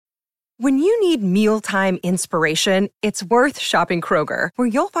When you need mealtime inspiration, it's worth shopping Kroger, where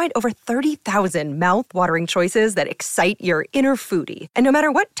you'll find over 30,000 mouth-watering choices that excite your inner foodie. And no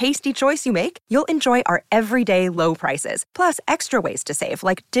matter what tasty choice you make, you'll enjoy our everyday low prices, plus extra ways to save,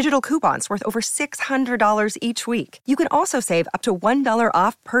 like digital coupons worth over $600 each week. You can also save up to $1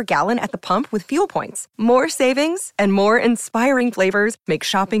 off per gallon at the pump with fuel points. More savings and more inspiring flavors make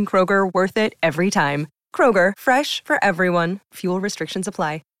shopping Kroger worth it every time. Kroger, fresh for everyone. Fuel restrictions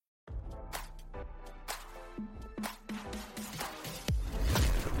apply.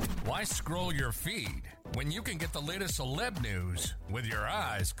 Why scroll your feed when you can get the latest celeb news with your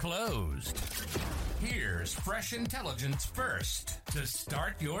eyes closed? Here's fresh intelligence first to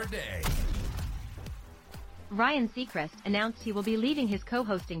start your day. Ryan Seacrest announced he will be leaving his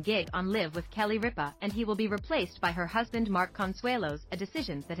co-hosting gig on Live with Kelly Ripa, and he will be replaced by her husband Mark Consuelos, a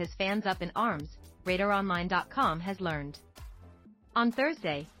decision that has fans up in arms, RadarOnline.com has learned. On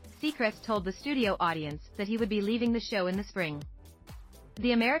Thursday, Seacrest told the studio audience that he would be leaving the show in the spring.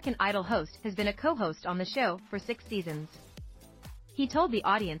 The American Idol host has been a co-host on the show for 6 seasons. He told the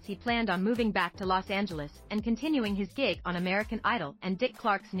audience he planned on moving back to Los Angeles and continuing his gig on American Idol and Dick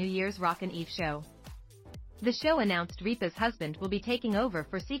Clark's New Year's Rockin' Eve show. The show announced Ripa's husband will be taking over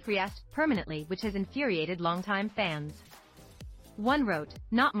for Seacrest permanently, which has infuriated longtime fans. One wrote,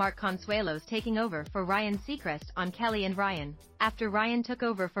 "Not Mark Consuelos taking over for Ryan Seacrest on Kelly and Ryan, after Ryan took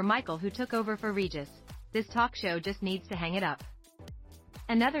over for Michael, who took over for Regis. This talk show just needs to hang it up."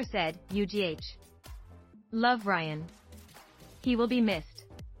 Another said, "UGH. Love Ryan. He will be missed.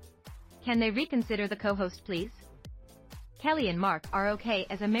 Can they reconsider the co-host, please? Kelly and Mark are okay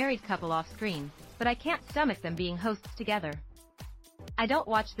as a married couple off screen, but I can't stomach them being hosts together. I don't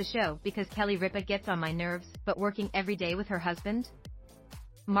watch the show because Kelly Ripa gets on my nerves, but working every day with her husband?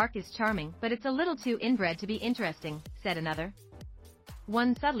 Mark is charming, but it's a little too inbred to be interesting," said another.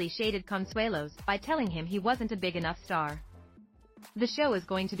 One subtly shaded Consuelos by telling him he wasn't a big enough star. The show is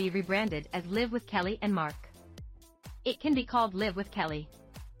going to be rebranded as Live with Kelly and Mark. It can be called Live with Kelly.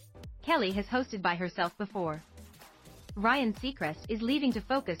 Kelly has hosted by herself before. Ryan Seacrest is leaving to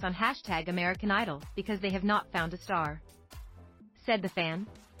focus on #American Idol because they have not found a star, said the fan.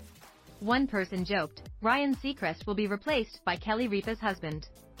 One person joked, Ryan Seacrest will be replaced by Kelly Ripa's husband.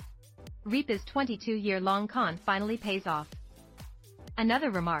 Ripa's 22-year-long con finally pays off. Another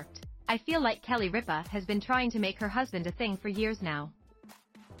remarked, "I feel like Kelly Ripa has been trying to make her husband a thing for years now.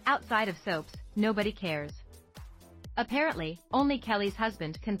 Outside of soaps, nobody cares. Apparently, only Kelly's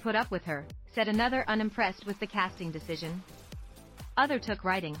husband can put up with her," said another, unimpressed with the casting decision. Other took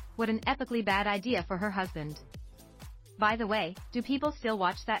writing, "What an epically bad idea for her husband. By the way, do people still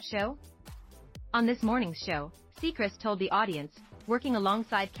watch that show?" On this morning's show, Seacrest told the audience, "Working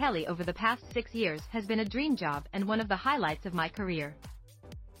alongside Kelly over the past 6 years has been a dream job and one of the highlights of my career.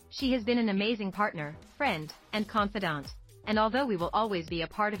 She has been an amazing partner, friend, and confidant, and although we will always be a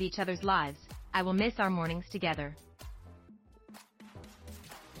part of each other's lives, I will miss our mornings together."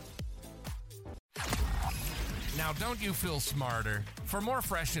 Now, don't you feel smarter? For more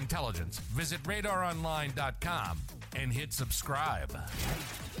fresh intelligence, visit RadarOnline.com and hit subscribe.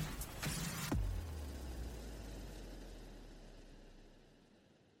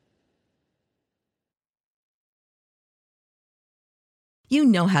 You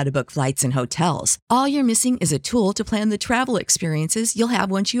know how to book flights and hotels. All you're missing is a tool to plan the travel experiences you'll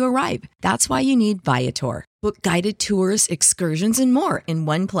have once you arrive. That's why you need Viator. Book guided tours, excursions, and more in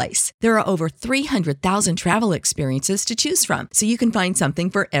one place. There are over 300,000 travel experiences to choose from, so you can find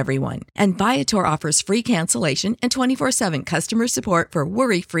something for everyone. And Viator offers free cancellation and 24/7 customer support for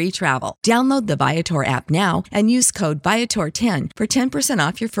worry-free travel. Download the Viator app now and use code Viator10 for 10%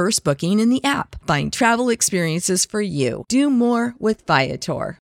 off your first booking in the app. Find travel experiences for you. Do more with Viator.